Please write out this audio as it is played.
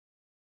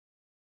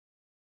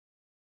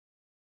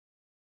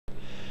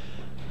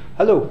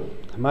Hello,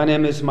 my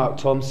name is Mark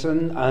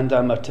Thomson and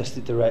I'm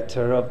Artistic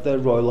Director of the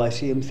Royal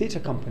Lyceum Theatre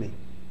Company.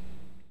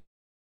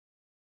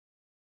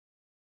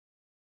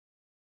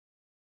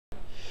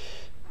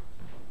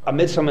 A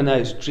Midsummer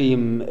Night's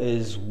Dream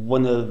is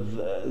one of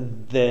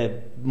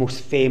the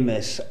most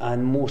famous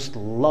and most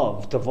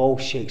loved of all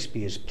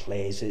Shakespeare's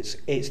plays.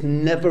 It's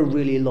never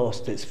really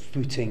lost its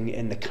footing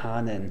in the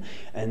canon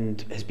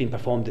and has been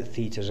performed at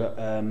theatres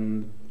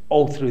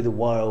all through the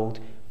world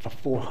for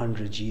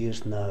 400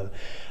 years now.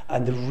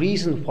 And the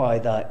reason why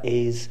that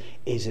is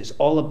it's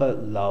all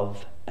about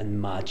love and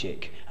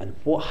magic and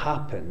what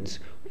happens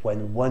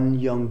when one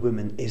young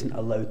woman isn't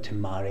allowed to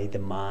marry the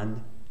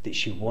man that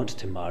she wants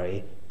to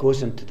marry,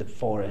 goes into the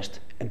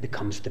forest and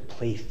becomes the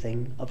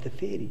plaything of the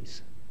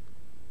fairies.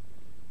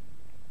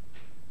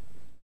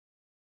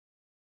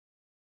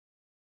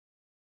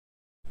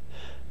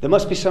 There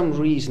must be some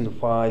reason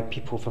why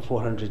people for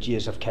 400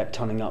 years have kept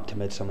turning up to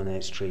Midsummer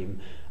Night's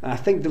Dream. And I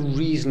think the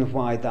reason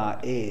why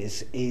that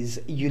is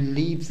you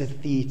leave the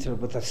theatre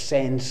with a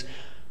sense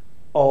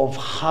of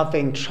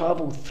having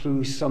travelled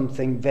through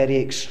something very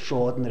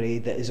extraordinary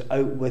that is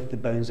out with the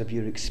bounds of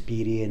your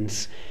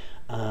experience.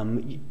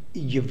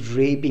 You've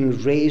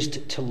been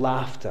raised to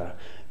laughter.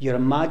 Your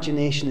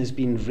imagination has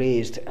been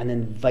raised and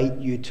invite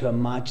you to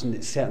imagine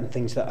that certain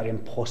things that are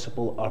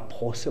impossible are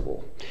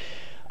possible.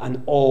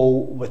 And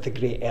all with the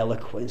great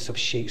eloquence of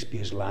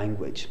Shakespeare's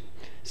language.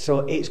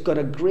 So it's got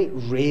a great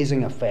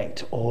raising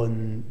effect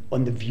on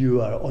the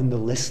viewer, on the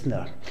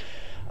listener.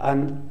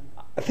 And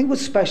I think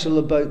what's special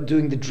about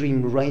doing the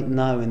Dream right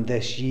now in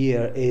this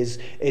year is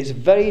it's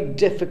very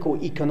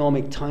difficult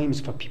economic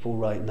times for people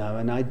right now.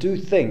 And I do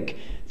think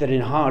that in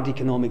hard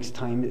economics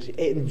times, it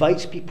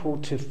invites people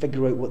to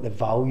figure out what the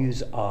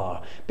values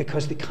are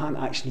because they can't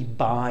actually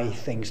buy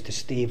things to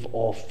stave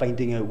off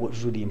finding out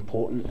what's really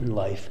important in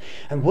life.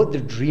 And what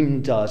the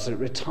Dream does, it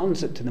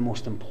returns it to the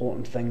most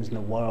important things in the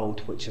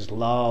world, which is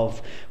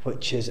love,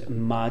 which is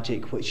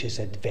magic, which is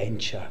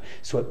adventure.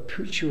 So it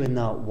puts you in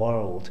that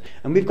world.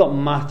 And we've got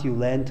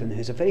Lenton,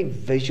 who's a very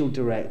visual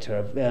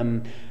director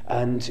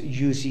and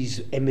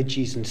uses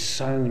images and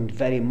sound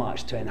very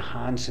much to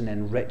enhance and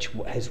enrich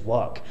his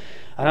work.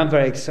 And I'm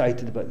very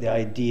excited about the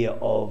idea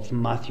of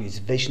Matthew's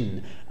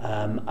vision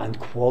and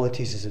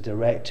qualities as a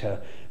director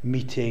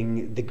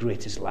meeting the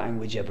greatest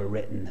language ever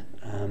written.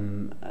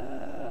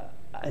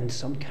 And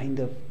some kind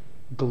of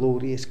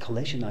glorious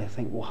collision, I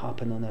think, will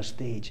happen on our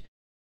stage.